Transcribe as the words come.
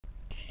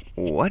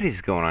What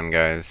is going on,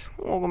 guys?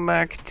 Welcome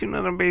back to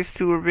another base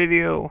tour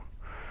video.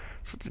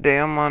 So today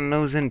I'm on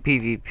Nose in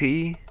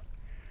PvP.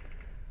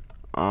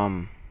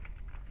 I'm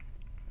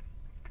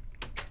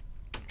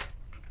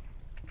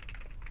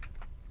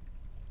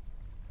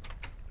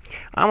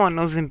on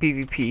Nose in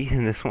PvP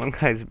in this one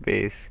guy's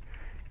base,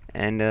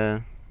 and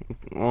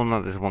well,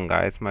 not this one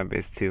guy. It's my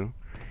base too.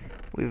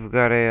 We've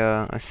got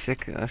a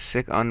sick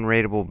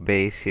unraidable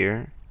base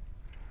here.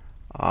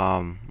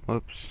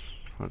 Whoops.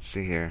 Let's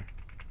see here.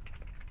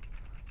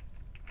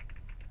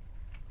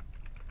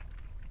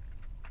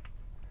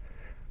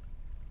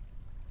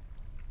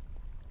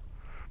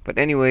 But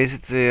anyways,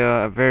 it's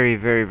a very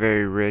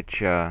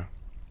rich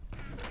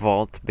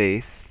vault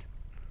base.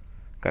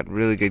 Got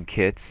really good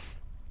kits.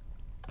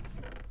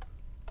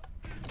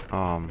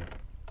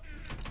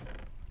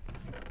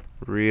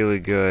 Really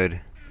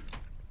good.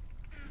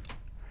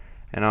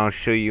 And I'll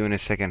show you in a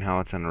second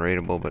how it's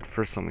unraidable, but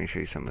first let me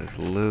show you some of this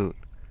loot.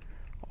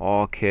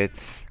 All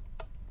kits.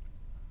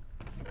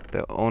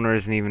 The owner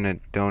isn't even a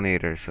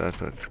donator, so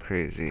that's what's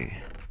crazy.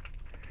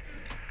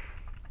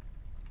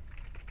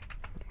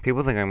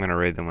 People think I'm gonna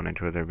raid them when I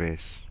tour their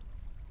base.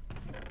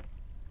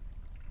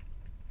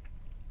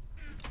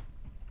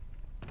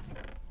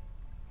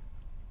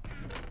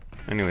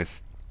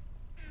 Anyways.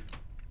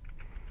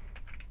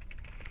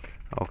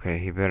 Okay,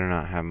 he better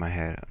not have my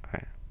head.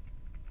 Okay.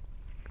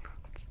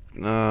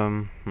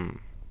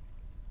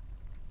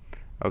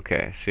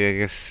 Okay, see, I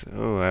guess...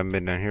 Oh, I haven't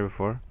been down here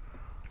before.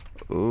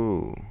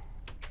 Ooh.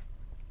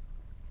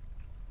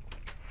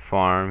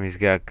 Farm he's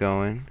got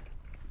going.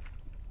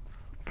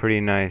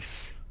 Pretty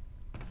nice.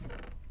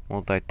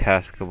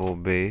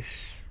 Multitaskable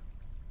base.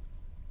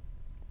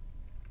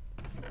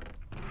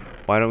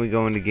 Why don't we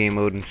go into game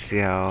mode and see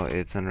how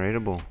it's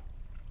unraidable?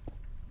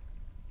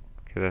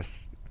 Okay,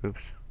 that's...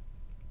 Oops.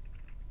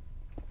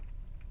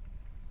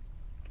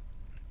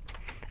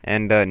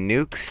 And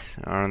nukes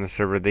are on the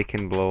server. They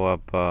can blow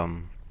up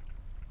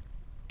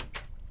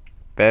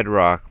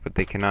bedrock, but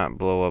they cannot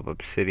blow up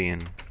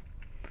obsidian.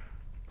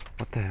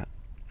 What the hell?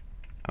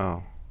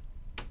 Oh.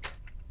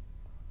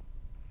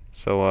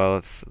 So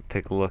let's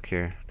take a look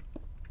here.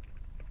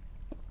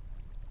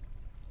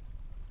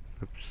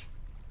 Oops.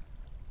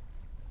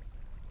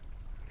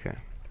 Okay.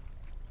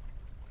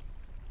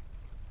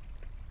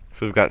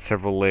 So we've got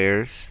several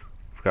layers.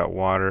 We've got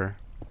water.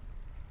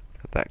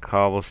 Got that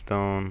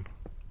cobblestone.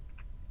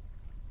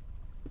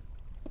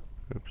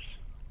 Oops.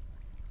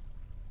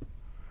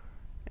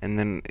 And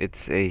then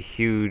it's a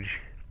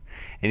huge,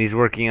 and he's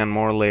working on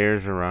more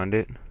layers around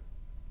it.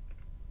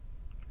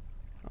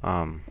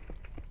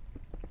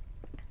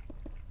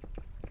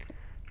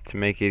 To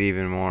make it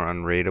even more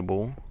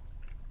unraidable.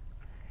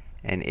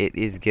 And it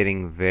is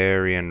getting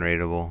very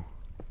unraidable.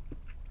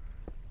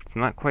 It's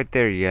not quite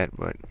there yet,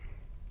 but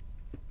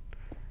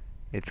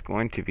it's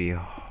going to be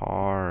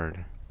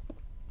hard.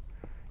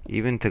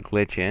 Even to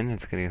glitch in,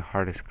 it's gonna be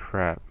hard as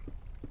crap.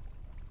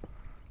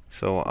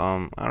 So,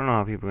 I don't know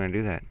how people are gonna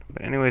do that.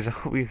 But anyways, I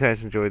hope you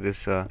guys enjoyed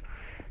this,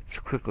 this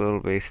quick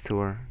little base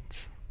tour.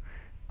 It's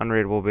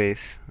unraidable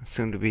base,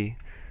 soon to be.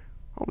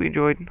 Hope you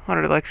enjoyed.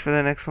 100 likes for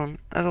the next one.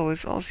 As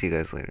always, I'll see you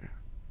guys later.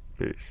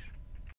 Peace.